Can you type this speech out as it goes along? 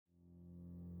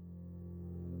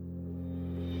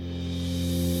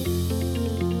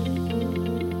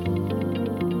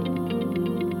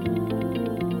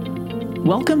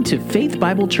Welcome to Faith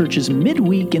Bible Church's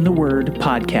Midweek in the Word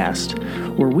podcast,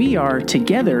 where we are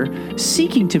together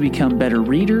seeking to become better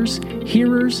readers,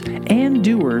 hearers, and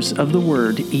doers of the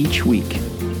Word each week.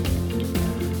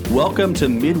 Welcome to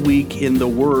Midweek in the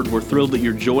Word. We're thrilled that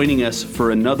you're joining us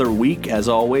for another week. As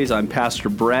always, I'm Pastor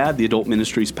Brad, the Adult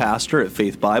Ministries pastor at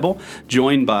Faith Bible,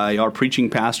 joined by our preaching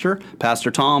pastor, Pastor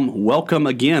Tom. Welcome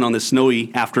again on this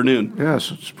snowy afternoon.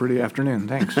 Yes, it's a pretty afternoon.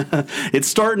 Thanks. It's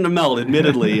starting to melt,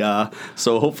 admittedly,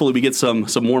 so hopefully we get some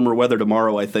warmer weather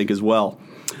tomorrow, I think, as well.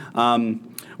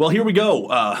 Well, here we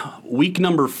go. Week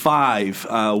number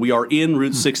 5. We are in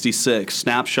Route 66,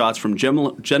 snapshots from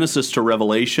Genesis to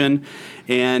Revelation.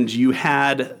 And you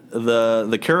had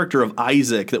the character of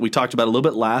Isaac that we talked about a little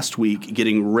bit last week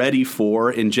getting ready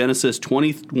for in Genesis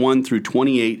 21 through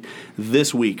 28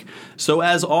 this week. So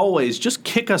as always, just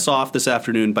kick us off this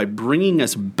afternoon by bringing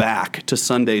us back to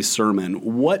Sunday's sermon.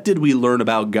 What did we learn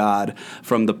about God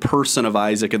from the person of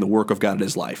Isaac and the work of God in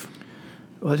his life?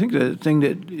 Well, I think the thing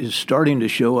that is starting to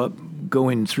show up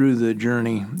going through the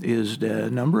journey is the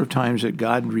number of times that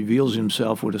God reveals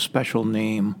himself with a special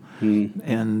name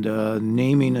and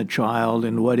naming a child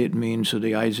and what it means. So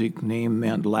the Isaac name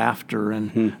meant laughter,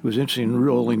 and it was interesting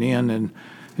rolling in, and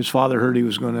his father heard he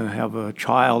was going to have a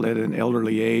child at an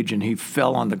elderly age, and he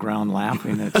fell on the ground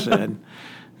laughing. It said,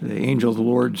 the angel of the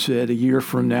Lord said, "A year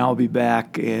from now I'll be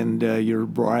back, and your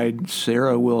bride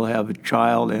Sarah will have a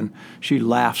child." And she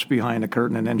laughs behind the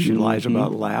curtain, and then she lies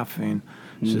about laughing.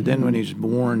 So then when he's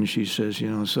born, she says,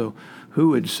 so who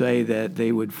would say that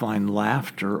they would find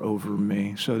laughter over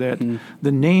me? So that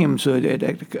the name, so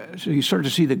you start to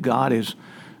see that God is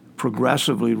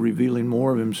progressively revealing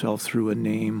more of himself through a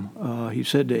name. He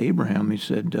said to Abraham, he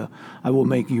said, "I will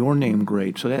make your name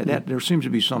great." So that there seems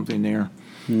to be something there.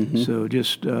 So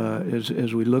just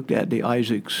as we looked at the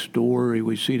Isaac story,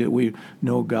 we see that we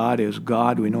know God as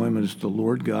God. We know him as the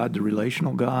Lord God, the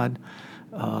relational God.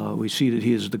 We see that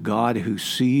he is the God who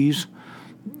sees.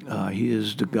 He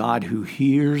is the God who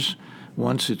hears.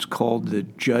 Once it's called the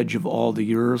judge of all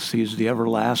the earth. He's the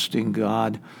everlasting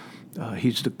God.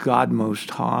 He's the God most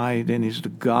high. Then he's the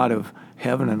God of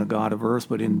heaven and the God of earth.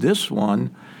 But in this one,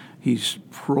 he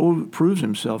proves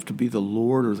himself to be the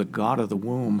Lord or the God of the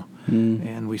womb.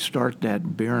 And we start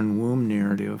that barren womb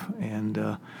narrative.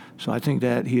 And so I think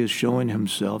that he is showing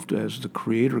himself as the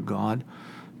creator God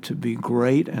to be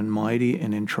great and mighty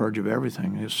and in charge of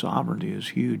everything. His sovereignty is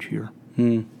huge here.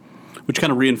 Which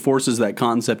kind of reinforces that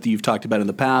concept that you've talked about in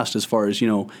the past as far as,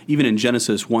 even in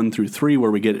Genesis 1 through 3,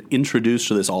 where we get introduced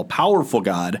to this all-powerful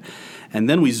God, and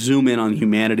then we zoom in on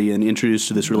humanity and introduced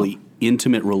to this really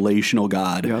intimate relational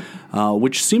God,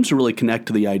 which seems to really connect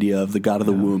to the idea of the God of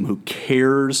the womb who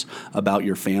cares about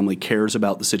your family, cares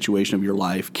about the situation of your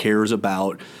life, cares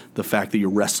about the fact that you're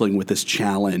wrestling with this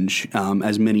challenge,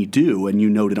 as many do, and you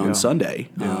noted on Sunday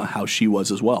how she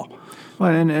was as well. Well,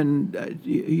 and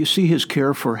you see his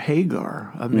care for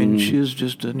Hagar. I mean, she's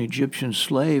just an Egyptian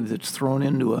slave that's thrown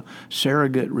into a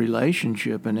surrogate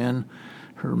relationship, and then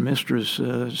her mistress,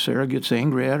 Sarah, gets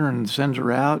angry at her and sends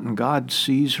her out, and God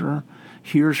sees her,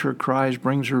 hears her cries,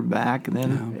 brings her back, and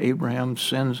then Abraham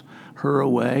sends her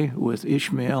away with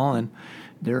Ishmael, and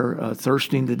they're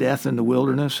thirsting to death in the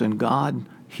wilderness, and God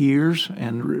hears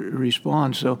and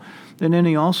responds. So, and then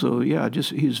he also,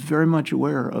 he's very much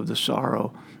aware of the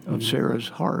sorrow of Sarah's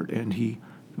heart, and he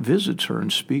visits her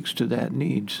and speaks to that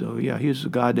need. So, he's the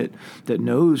God that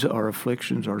knows our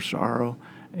afflictions, our sorrow,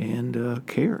 and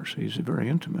cares. He's very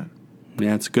intimate.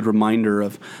 Yeah, it's a good reminder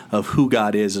of who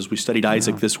God is as we studied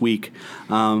Isaac this week.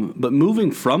 But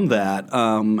moving from that,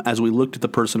 as we looked at the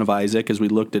person of Isaac, as we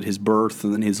looked at his birth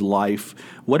and then his life,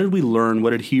 what did we learn? What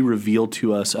did he reveal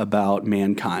to us about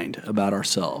mankind, about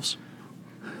ourselves?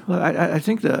 Well, I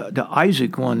think the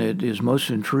Isaac one that is most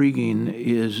intriguing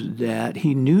is that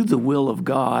he knew the will of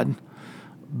God,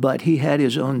 but he had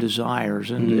his own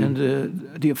desires,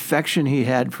 and the affection he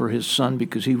had for his son,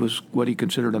 because he was what he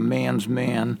considered a man's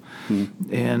man,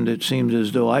 and it seemed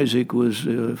as though Isaac was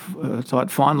thought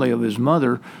fondly of his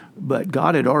mother, but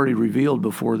God had already revealed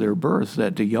before their birth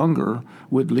that the younger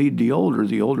would lead the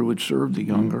older would serve the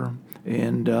younger,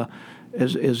 and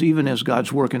even as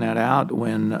God's working that out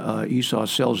when Esau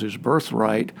sells his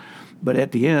birthright, but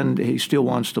at the end he still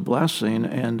wants the blessing,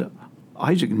 and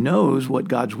Isaac knows what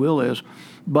God's will is,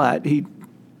 but he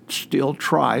still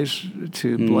tries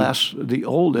to bless the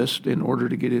oldest in order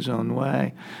to get his own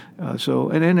way.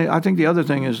 And then I think the other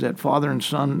thing is that father and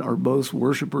son are both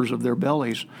worshipers of their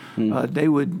bellies. They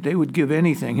would give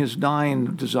anything. His dying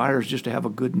desire is just to have a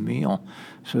good meal.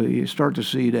 So you start to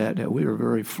see that we are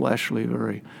very fleshly,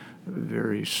 very,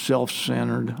 very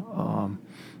self-centered.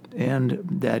 and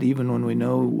that even when we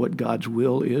know what God's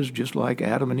will is, just like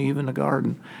Adam and Eve in the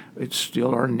garden, it's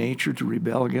still our nature to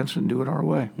rebel against it and do it our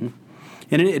way.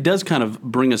 And it does kind of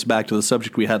bring us back to the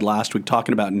subject we had last week,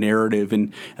 talking about narrative.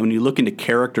 And when you look into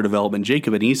character development,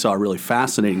 Jacob and Esau are really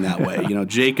fascinating that way.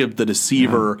 Jacob, the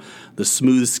deceiver, the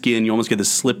smooth skin, you almost get this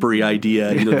slippery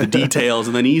idea, the details.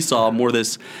 And then Esau, more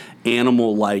this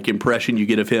animal-like impression you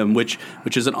get of him, which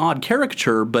is an odd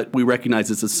caricature, but we recognize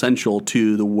it's essential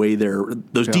to the way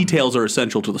those details are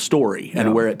essential to the story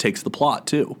and where it takes the plot,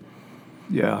 too.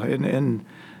 Yeah, and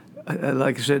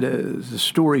like I said, the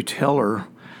storyteller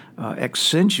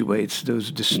accentuates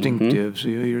those distinctives.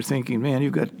 You're thinking, man,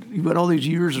 you've got all these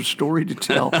years of story to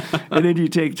tell, and then you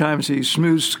take time to see he's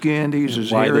smooth-skinned, he's as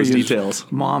hairy as details.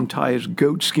 Mom ties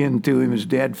goat skin to him. His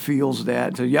dad feels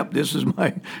that. So, yep, this is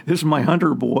my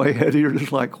hunter boy. And you're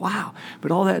just like, wow. But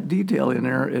all that detail in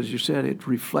there, as you said, it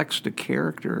reflects the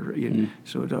character,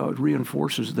 so it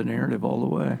reinforces the narrative all the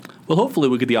way. Well, hopefully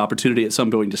we'll get the opportunity at some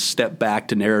point to step back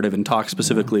to narrative and talk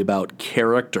specifically about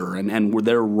character and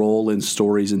their role in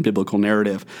stories and biblical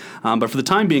narrative. But for the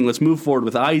time being, let's move forward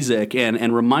with Isaac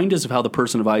and remind us of how the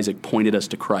person of Isaac pointed us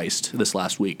to Christ this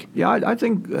last week. Yeah, I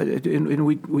think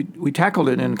we tackled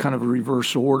it in kind of a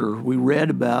reverse order. We read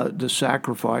about the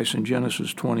sacrifice in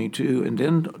Genesis 22 and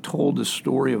then told the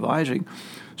story of Isaac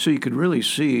so you could really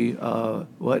see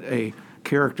what a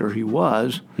character he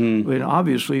was. And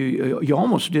obviously, you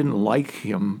almost didn't like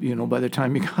him, by the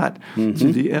time you got to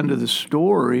the end of the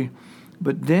story.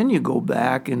 But then you go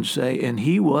back and say, and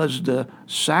he was the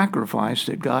sacrifice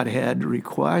that God had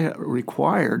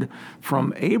required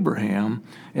from Abraham,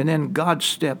 and then God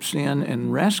steps in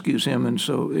and rescues him. And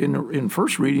so in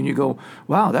first reading, you go,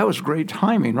 wow, that was great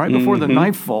timing. Right before the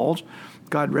knife falls,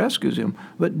 God rescues him.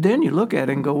 But then you look at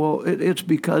it and go, well, it's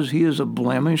because he is a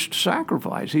blemished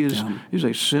sacrifice. He's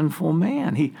a sinful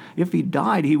man. If he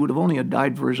died, he would have only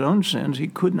died for his own sins. He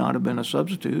could not have been a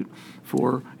substitute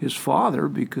for his father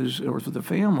or for the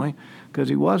family, because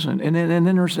he wasn't. And then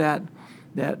there's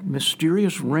that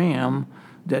mysterious ram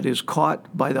that is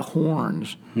caught by the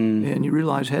horns. And you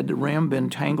realize, had the ram been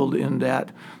tangled in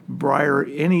that briar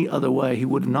any other way, he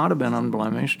would not have been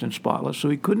unblemished and spotless, so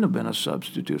he couldn't have been a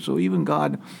substitute. So even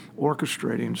God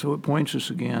orchestrating. So it points us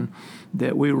again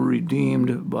that we were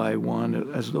redeemed by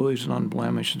one as though he's an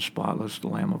unblemished and spotless, the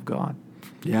Lamb of God.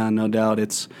 Yeah, no doubt.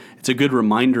 It's a good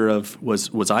reminder of,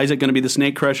 was Isaac going to be the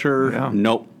snake crusher? Yeah.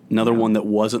 Nope. Another one that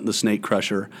wasn't the snake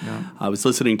crusher. Yeah. I was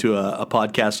listening to a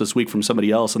podcast this week from somebody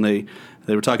else, and they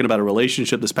were talking about a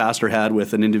relationship this pastor had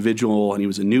with an individual, and he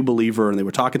was a new believer, and they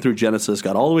were talking through Genesis,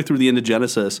 got all the way through the end of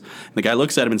Genesis, and the guy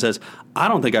looks at him and says, I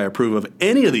don't think I approve of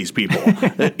any of these people,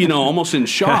 almost in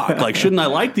shock. Like, shouldn't I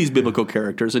like these biblical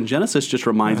characters? And Genesis just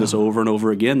reminds us over and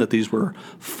over again that these were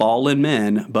fallen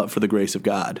men, but for the grace of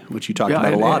God, which you talked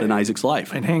about a lot in Isaac's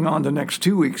life. And hang on the next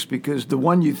 2 weeks, because the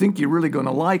one you think you're really going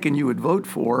to like and you would vote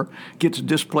for gets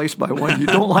displaced by one you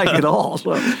don't like at all.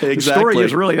 So exactly. The story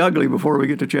is really ugly before we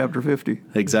get to chapter 50.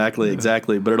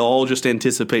 Exactly. But it all just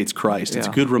anticipates Christ. It's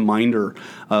a good reminder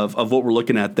of what we're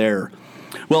looking at there.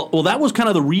 Well, that was kind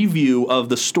of the review of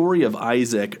the story of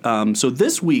Isaac. So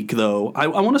this week, though, I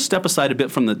want to step aside a bit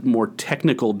from the more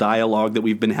technical dialogue that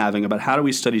we've been having about how do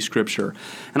we study Scripture.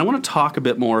 And I want to talk a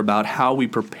bit more about how we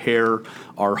prepare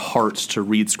our hearts to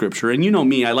read Scripture. And you know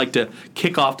me, I like to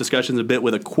kick off discussions a bit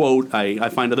with a quote. I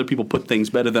find other people put things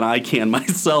better than I can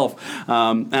myself.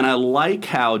 And I like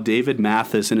how David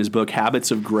Mathis in his book,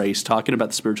 Habits of Grace, talking about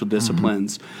the spiritual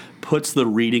disciplines, puts the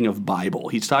reading of Bible.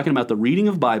 He's talking about the reading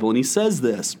of Bible, and he says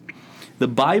this: the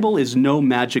Bible is no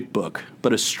magic book,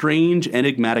 but a strange,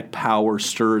 enigmatic power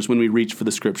stirs when we reach for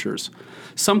the Scriptures.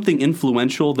 Something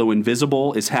influential, though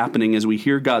invisible, is happening as we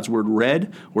hear God's Word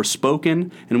read or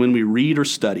spoken, and when we read or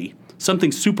study.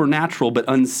 Something supernatural but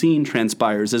unseen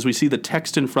transpires as we see the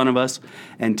text in front of us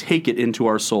and take it into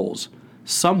our souls.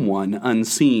 Someone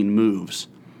unseen moves.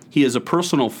 He is a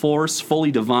personal force,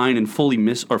 fully divine and full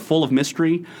of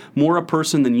mystery, more a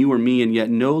person than you or me, and yet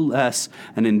no less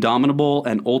an indomitable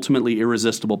and ultimately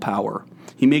irresistible power.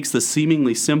 He makes the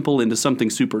seemingly simple into something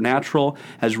supernatural,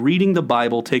 as reading the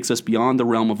Bible takes us beyond the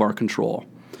realm of our control.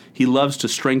 He loves to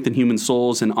strengthen human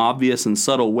souls in obvious and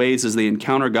subtle ways as they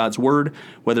encounter God's Word,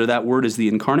 whether that Word is the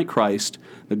incarnate Christ,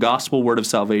 the gospel word of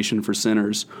salvation for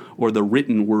sinners, or the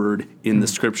written Word in the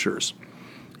Scriptures.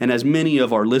 And as many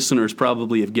of our listeners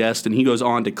probably have guessed, and he goes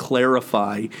on to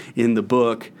clarify in the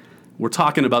book, we're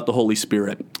talking about the Holy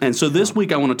Spirit. And so this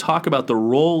week I want to talk about the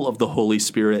role of the Holy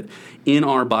Spirit in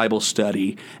our Bible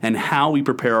study and how we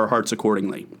prepare our hearts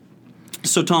accordingly.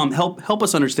 So Tom, help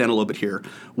us understand a little bit here.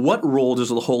 What role does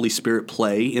the Holy Spirit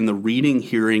play in the reading,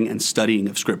 hearing, and studying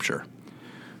of Scripture?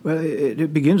 Well,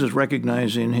 it begins with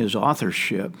recognizing his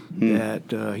authorship,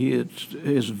 that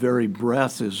his very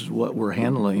breath is what we're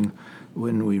handling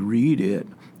when we read it.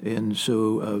 And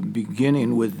so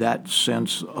beginning with that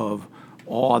sense of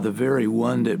awe, the very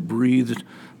one that breathed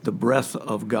the breath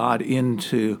of God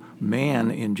into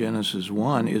man in Genesis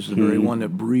 1 is the very one that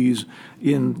breathes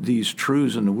in these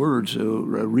truths and the words. So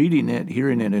reading it,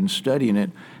 hearing it, and studying it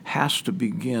has to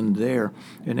begin there.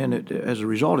 And then as a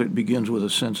result, it begins with a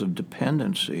sense of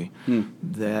dependency,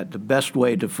 that the best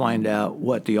way to find out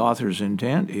what the author's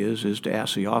intent is to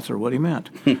ask the author what he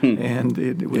meant. And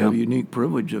we have a unique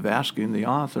privilege of asking the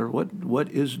author,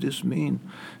 what does this mean?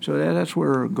 So that's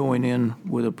where going in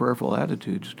with a prayerful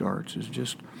attitude starts, is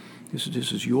just,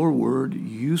 this is your word,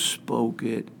 you spoke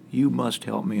it, you must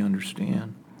help me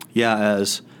understand. Yeah,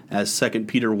 as 2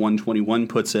 Peter 1:21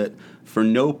 puts it, for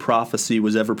no prophecy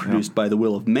was ever produced by the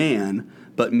will of man,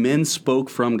 but men spoke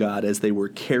from God as they were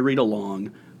carried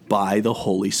along by the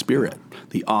Holy Spirit.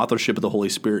 The authorship of the Holy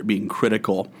Spirit being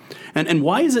critical. And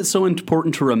why is it so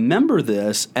important to remember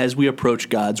this as we approach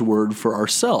God's Word for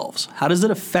ourselves? How does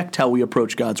it affect how we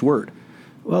approach God's Word?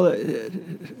 Well, it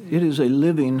is a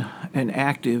living and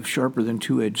active, sharper than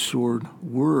two-edged sword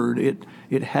word.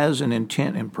 It has an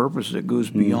intent and purpose that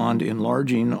goes beyond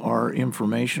enlarging our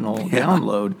informational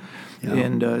download. Yeah.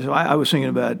 And so I was thinking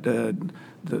about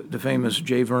the famous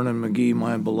J. Vernon McGee,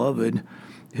 my beloved,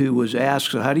 who was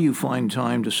asked, so how do you find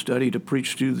time to study, to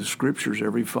preach through the Scriptures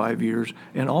every 5 years,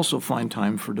 and also find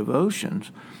time for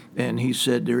devotions? And he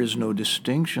said there is no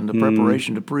distinction. The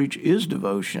preparation to preach is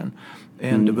devotion,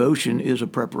 and devotion is a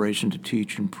preparation to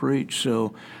teach and preach.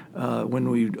 So when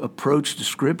we approach the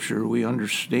Scripture, we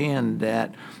understand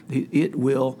that it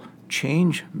will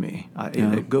change me.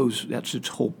 That's its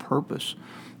whole purpose.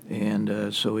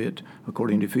 And so it,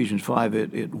 according to Ephesians 5,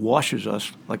 it washes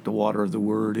us like the water of the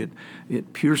Word.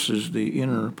 It pierces the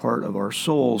inner part of our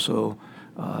soul. So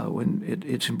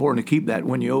it's important to keep that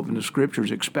when you open the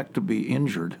Scriptures. Expect to be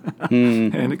injured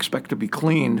and expect to be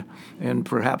cleaned and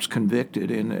perhaps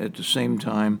convicted, and at the same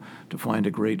time to find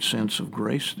a great sense of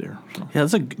grace there. So. Yeah,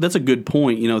 that's a good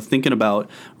point. Thinking about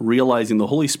realizing the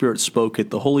Holy Spirit spoke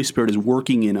it, the Holy Spirit is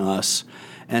working in us.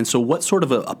 And so what sort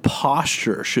of a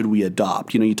posture should we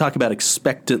adopt? You talk about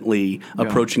expectantly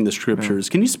approaching the Scriptures.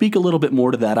 Can you speak a little bit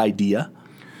more to that idea?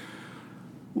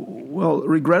 Well,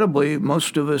 regrettably,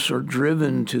 most of us are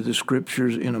driven to the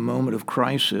Scriptures in a moment of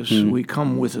crisis. We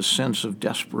come with a sense of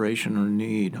desperation or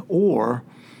need, or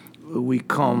we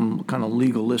come kind of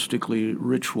legalistically,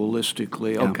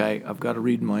 ritualistically, okay, I've got to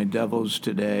read my devos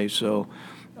today, so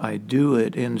I do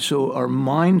it. And so our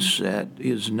mindset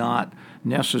is not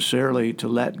necessarily to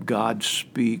let God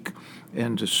speak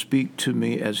and to speak to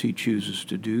me as he chooses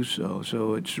to do so.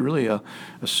 So it's really a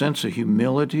sense of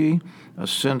humility, a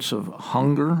sense of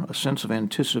hunger, a sense of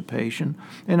anticipation,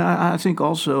 and I think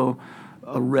also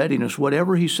a readiness.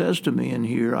 Whatever he says to me in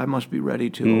here, I must be ready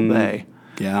to obey.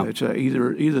 Yeah, it's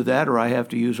either that or I have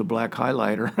to use a black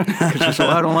highlighter. So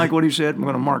I don't like what he said, I'm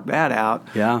going to mark that out.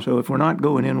 Yeah. So if we're not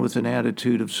going in with an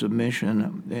attitude of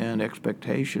submission and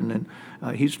expectation,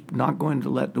 then he's not going to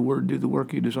let the Word do the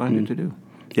work he designed it to do.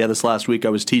 Yeah, this last week I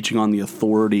was teaching on the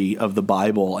authority of the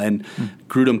Bible, and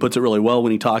Grudem puts it really well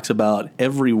when he talks about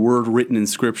every word written in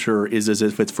Scripture is as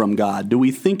if it's from God. Do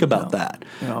we think about that?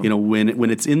 Yeah.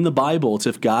 When it's in the Bible, it's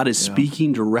if God is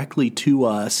speaking directly to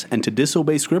us, and to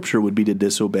disobey Scripture would be to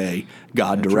disobey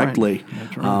God directly. Right.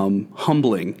 That's right.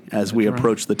 Humbling as we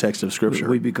approach the text of Scripture.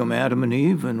 We become Adam and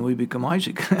Eve, and we become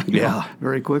Isaac.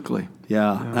 Very quickly.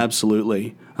 Yeah,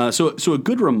 absolutely. So a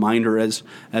good reminder as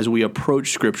we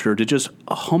approach Scripture to just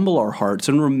humble our hearts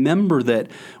and remember that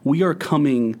we are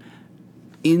coming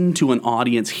into an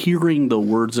audience hearing the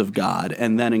words of God,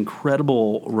 and that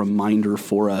incredible reminder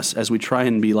for us as we try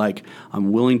and be like,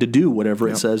 I'm willing to do whatever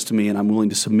it says to me, and I'm willing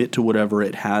to submit to whatever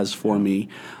it has for me.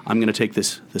 I'm going to take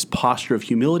this posture of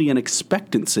humility and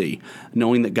expectancy,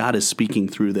 knowing that God is speaking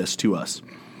through this to us.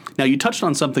 Now, you touched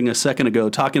on something a second ago,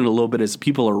 talking a little bit as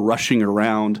people are rushing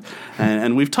around,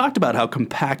 and we've talked about how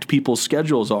compact people's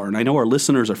schedules are, and I know our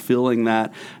listeners are feeling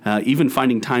that. Even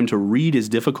finding time to read is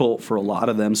difficult for a lot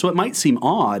of them, so it might seem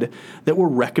odd that we're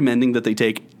recommending that they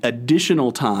take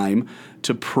additional time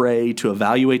to pray, to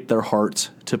evaluate their hearts,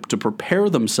 to prepare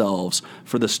themselves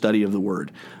for the study of the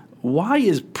Word. Why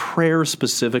is prayer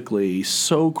specifically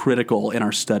so critical in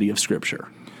our study of Scripture?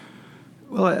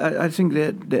 Well, I think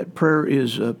that prayer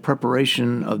is a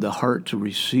preparation of the heart to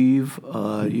receive.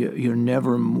 You're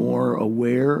never more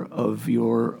aware of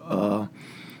your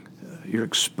your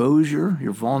exposure,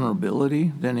 your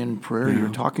vulnerability. Then in prayer, you're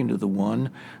talking to the one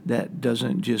that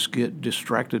doesn't just get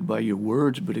distracted by your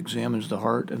words, but examines the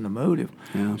heart and the motive.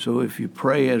 Yeah. So if you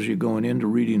pray as you're going into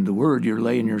reading the Word, you're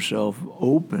laying yourself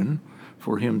open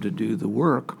for Him to do the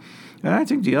work. And I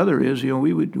think the other is,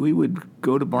 we would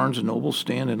go to Barnes & Noble,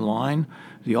 stand in line.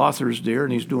 The author's there,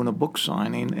 and he's doing a book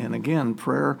signing. And again,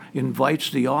 prayer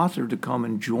invites the author to come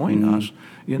and join us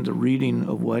in the reading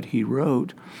of what he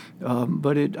wrote.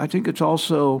 But I think it's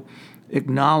also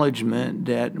acknowledgement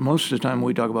that most of the time when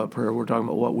we talk about prayer, we're talking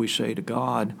about what we say to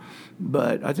God.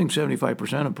 But I think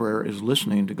 75% of prayer is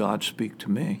listening to God speak to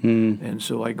me. And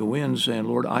so I go in saying,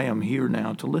 Lord, I am here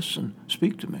now to listen.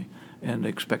 Speak to me. And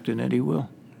expecting that He will.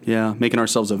 Yeah, making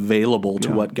ourselves available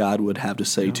to what God would have to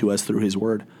say to us through His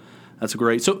Word. That's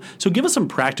great. So give us some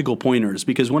practical pointers,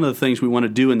 because one of the things we want to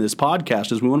do in this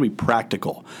podcast is we want to be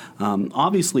practical.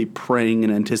 Obviously, praying in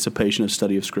anticipation of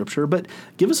study of Scripture, but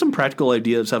give us some practical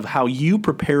ideas of how you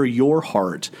prepare your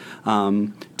heart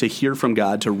to hear from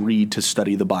God, to read, to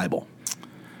study the Bible.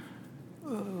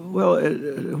 Well,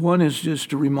 one is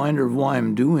just a reminder of why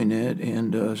I'm doing it.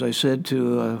 And as I said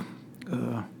to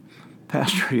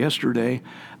pastor yesterday,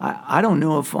 I don't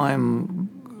know if I'm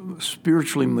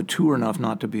spiritually mature enough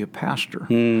not to be a pastor.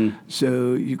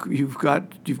 So you've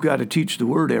got to teach the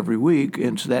Word every week,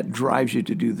 and so that drives you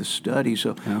to do the study.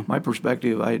 So my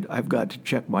perspective, I've got to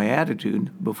check my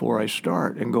attitude before I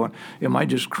start and going, am I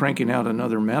just cranking out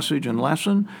another message and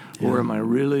lesson, or am I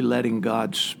really letting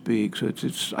God speak? So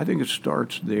it's I think it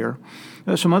starts there.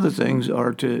 Some other things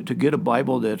are to get a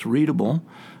Bible that's readable,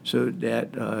 so that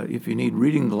if you need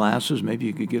reading glasses, maybe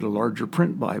you could get a larger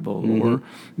print Bible, or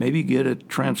maybe get a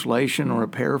translation or a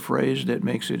paraphrase that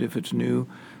makes it, if it's new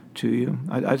to you.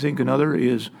 I think another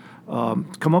is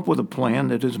come up with a plan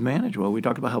that is manageable. We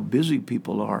talked about how busy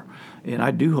people are, and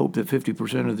I do hope that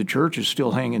 50% of the church is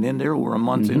still hanging in there. We're a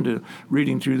month into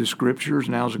reading through the Scriptures.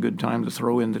 Now's a good time to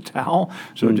throw in the towel.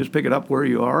 So just pick it up where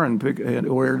you are and pick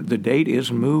where the date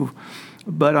is and move.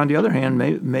 But on the other hand,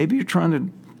 maybe you're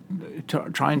trying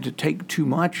to take too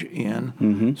much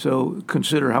in. So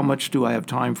consider, how much do I have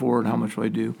time for and how much do I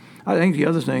do? I think the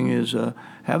other thing is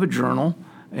have a journal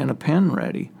and a pen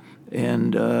ready.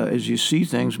 And as you see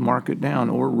things, mark it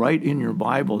down or write in your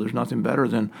Bible. There's nothing better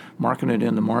than marking it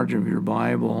in the margin of your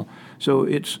Bible. So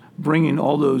it's bringing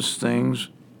all those things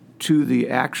to the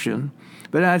action.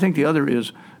 But I think the other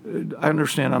is, I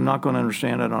understand I'm not going to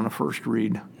understand it on a first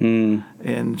read.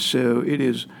 And so it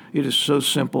is so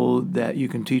simple that you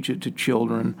can teach it to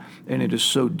children, and it is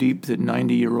so deep that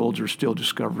 90-year-olds are still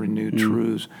discovering new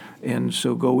truths. And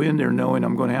so go in there knowing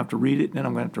I'm going to have to read it, and then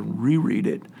I'm going to have to reread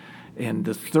it. And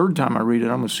the third time I read it,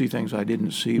 I'm going to see things I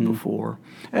didn't see before.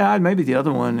 And maybe the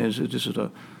other one is,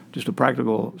 just a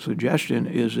practical suggestion,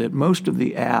 is that most of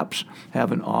the apps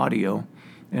have an audio.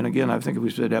 And again, I think we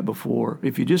said that before.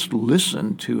 If you just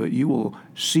listen to it, you will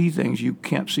see things you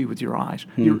can't see with your eyes.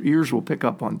 Your ears will pick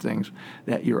up on things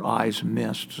that your eyes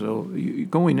missed. So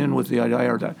going in with the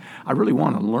idea that I really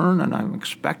want to learn and I'm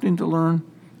expecting to learn,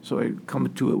 so I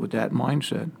come to it with that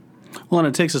mindset. Well, and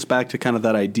it takes us back to kind of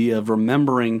that idea of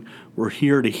remembering we're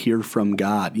here to hear from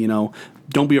God.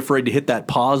 Don't be afraid to hit that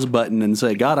pause button and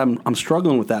say, God, I'm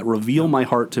struggling with that. Reveal my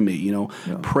heart to me.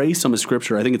 Pray some of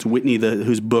Scripture. I think it's Whitney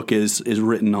whose book is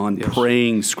written on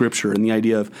praying Scripture, and the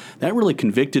idea of that really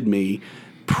convicted me.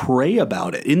 Pray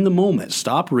about it in the moment.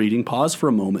 Stop reading. Pause for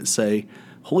a moment. Say,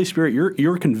 Holy Spirit,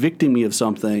 you're convicting me of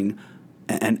something.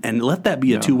 And let that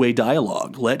be a two-way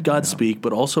dialogue. Let God speak,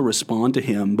 but also respond to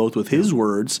Him, both with His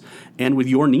words and with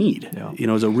your need.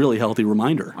 As a really healthy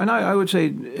reminder. And I would say,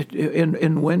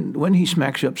 and when He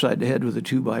smacks you upside the head with a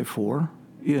 2x4,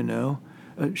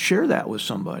 share that with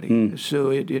somebody. So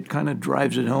it kind of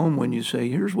drives it home when you say,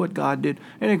 here's what God did,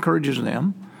 and encourages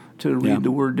them to read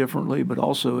the Word differently, but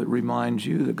also it reminds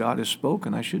you that God has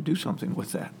spoken. I should do something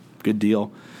with that. Good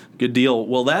deal.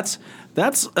 Well, that's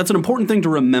an important thing to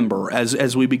remember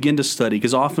as we begin to study,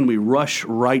 because often we rush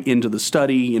right into the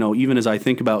study. Even as I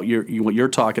think about what you're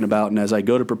talking about, and as I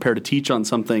go to prepare to teach on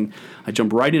something, I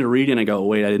jump right into reading and I go,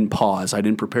 wait, I didn't pause. I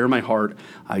didn't prepare my heart.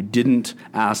 I didn't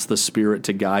ask the Spirit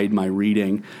to guide my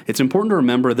reading. It's important to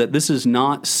remember that this is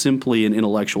not simply an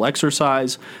intellectual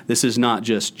exercise. This is not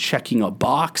just checking a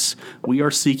box. We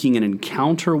are seeking an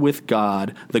encounter with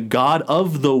God, the God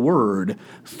of the Word,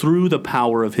 through the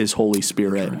power of His Holy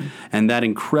Spirit. Right. And that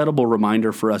incredible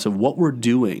reminder for us of what we're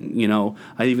doing.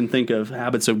 I even think of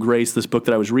Habits of Grace, this book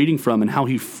that I was reading from, and how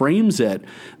he frames it,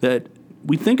 that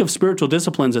we think of spiritual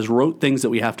disciplines as rote things that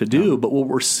we have to do, but what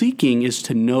we're seeking is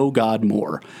to know God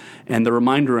more. And the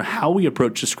reminder of how we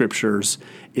approach the Scriptures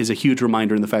is a huge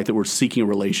reminder in the fact that we're seeking a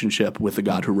relationship with the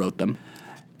God who wrote them.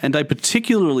 And I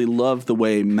particularly love the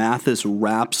way Mathis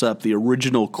wraps up the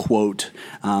original quote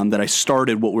that I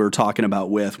started what we were talking about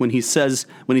with when he says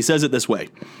it this way: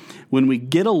 when we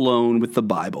get alone with the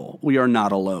Bible, we are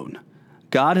not alone.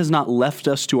 God has not left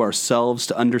us to ourselves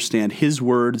to understand His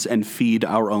words and feed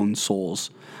our own souls.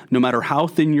 No matter how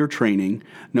thin your training,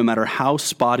 no matter how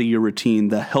spotty your routine,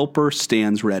 the Helper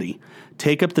stands ready.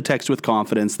 Take up the text with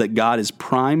confidence that God is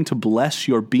primed to bless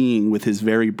your being with His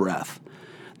very breath.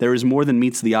 There is more than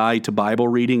meets the eye to Bible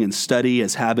reading and study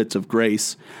as habits of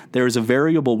grace. There is a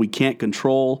variable we can't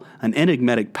control, an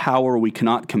enigmatic power we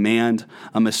cannot command,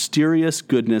 a mysterious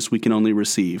goodness we can only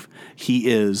receive. He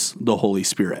is the Holy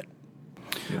Spirit.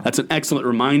 Yeah. That's an excellent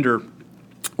reminder,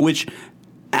 which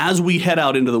as we head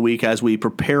out into the week, as we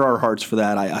prepare our hearts for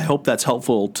that, I hope that's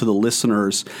helpful to the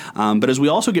listeners. But as we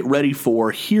also get ready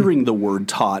for hearing the Word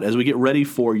taught, as we get ready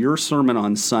for your sermon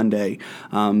on Sunday,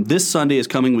 this Sunday is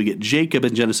coming. We get Jacob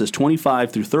in Genesis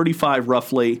 25 through 35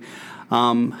 roughly.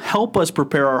 Help us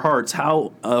prepare our hearts.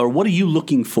 What are you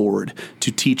looking forward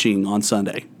to teaching on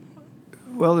Sunday?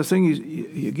 Well, the thing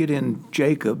you get in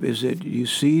Jacob is that you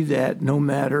see that no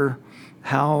matter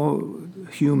how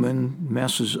human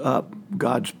messes up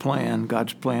God's plan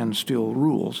still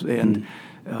rules. And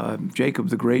Jacob,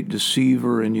 the great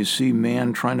deceiver, and you see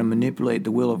man trying to manipulate the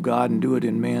will of God and do it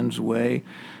in man's way.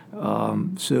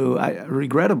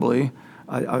 Regrettably,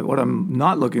 what I'm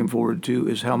not looking forward to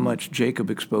is how much Jacob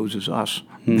exposes us,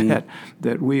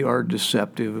 that we are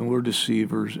deceptive and we're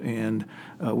deceivers, and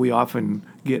we often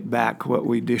get back what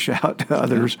we dish out to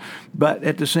others. But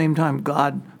at the same time,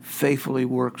 God faithfully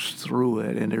works through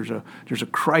it, and there's a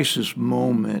crisis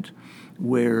moment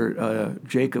where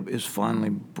Jacob is finally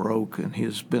broken.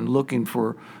 He's been looking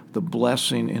for the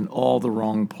blessing in all the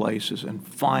wrong places, and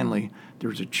finally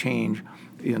there's a change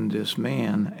in this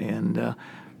man. And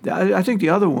I think the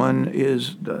other one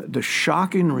is the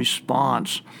shocking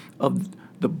response of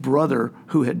the brother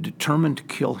who had determined to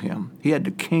kill him. He had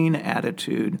the Cain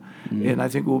attitude, and I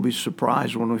think we'll be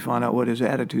surprised when we find out what his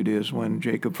attitude is when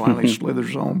Jacob finally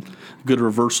slithers home. Good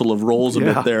reversal of roles a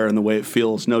bit there and the way it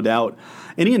feels, no doubt.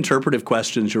 Any interpretive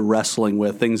questions you're wrestling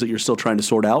with, things that you're still trying to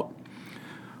sort out?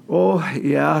 Oh,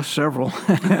 yeah, several.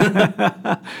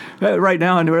 Right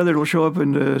now, and whether it'll show up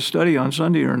in the study on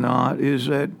Sunday or not, is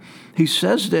that he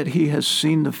says that he has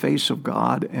seen the face of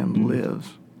God and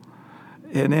lives.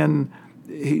 And then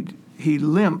he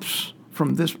limps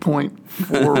from this point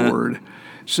forward.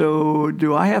 So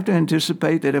do I have to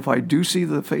anticipate that if I do see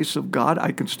the face of God,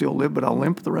 I can still live, but I'll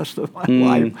limp the rest of my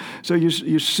life? So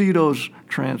you see those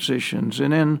transitions.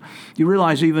 And then you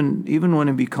realize even when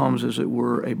he becomes, as it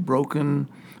were, a broken,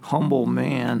 humble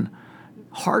man,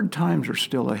 hard times are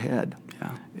still ahead.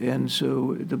 Yeah. And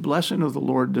so the blessing of the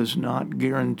Lord does not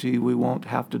guarantee we won't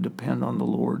have to depend on the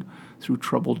Lord through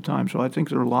troubled times. So I think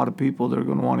there are a lot of people that are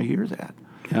going to want to hear that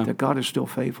God is still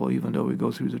faithful even though we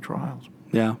go through the trials.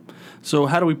 Yeah. So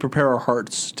how do we prepare our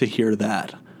hearts to hear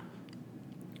that?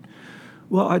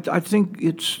 Well, I think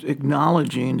it's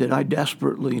acknowledging that I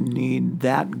desperately need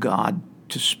that God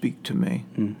to speak to me.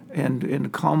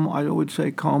 And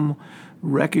come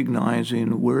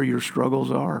recognizing where your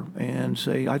struggles are and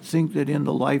say, I think that in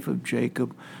the life of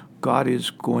Jacob, God is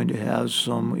going to have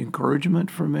some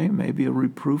encouragement for me, maybe a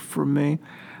reproof for me.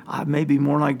 I may be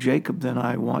more like Jacob than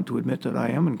I want to admit that I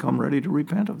am, and come ready to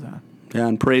repent of that. Yeah,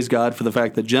 and praise God for the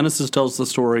fact that Genesis tells the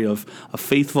story of a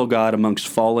faithful God amongst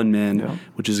fallen men,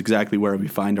 which is exactly where we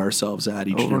find ourselves at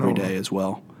each and every day as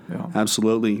well. Yeah.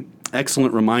 Absolutely.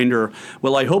 Excellent reminder.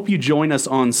 Well, I hope you join us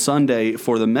on Sunday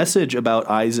for the message about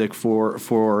Isaac,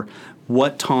 for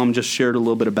what Tom just shared a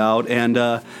little bit about. And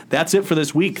that's it for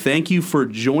this week. Thank you for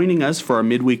joining us for our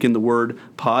Midweek in the Word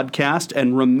podcast.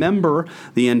 And remember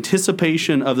the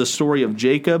anticipation of the story of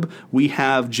Jacob. We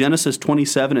have Genesis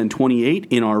 27 and 28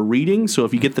 in our reading. So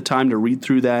if you get the time to read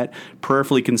through that,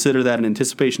 prayerfully consider that in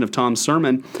anticipation of Tom's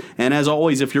sermon. And as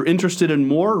always, if you're interested in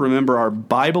more, remember our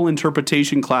Bible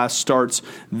interpretation class starts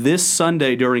this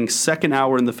Sunday during second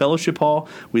hour in the fellowship hall.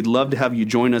 We'd love to have you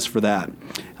join us for that.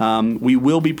 We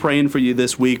will be praying for you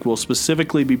this week. We'll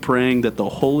specifically be praying that the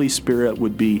Holy Spirit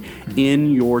would be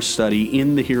in your study,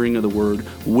 in the hearing of the Word,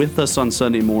 with us on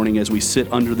Sunday morning as we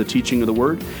sit under the teaching of the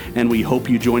Word. And we hope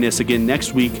you join us again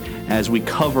next week as we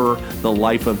cover the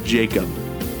life of Jacob.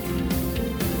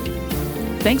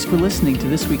 Thanks for listening to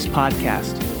this week's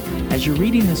podcast. As you're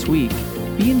reading this week,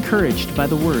 be encouraged by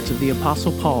the words of the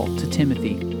Apostle Paul to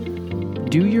Timothy.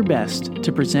 Do your best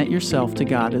to present yourself to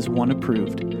God as one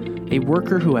approved, a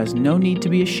worker who has no need to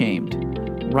be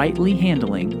ashamed, rightly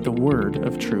handling the word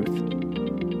of truth.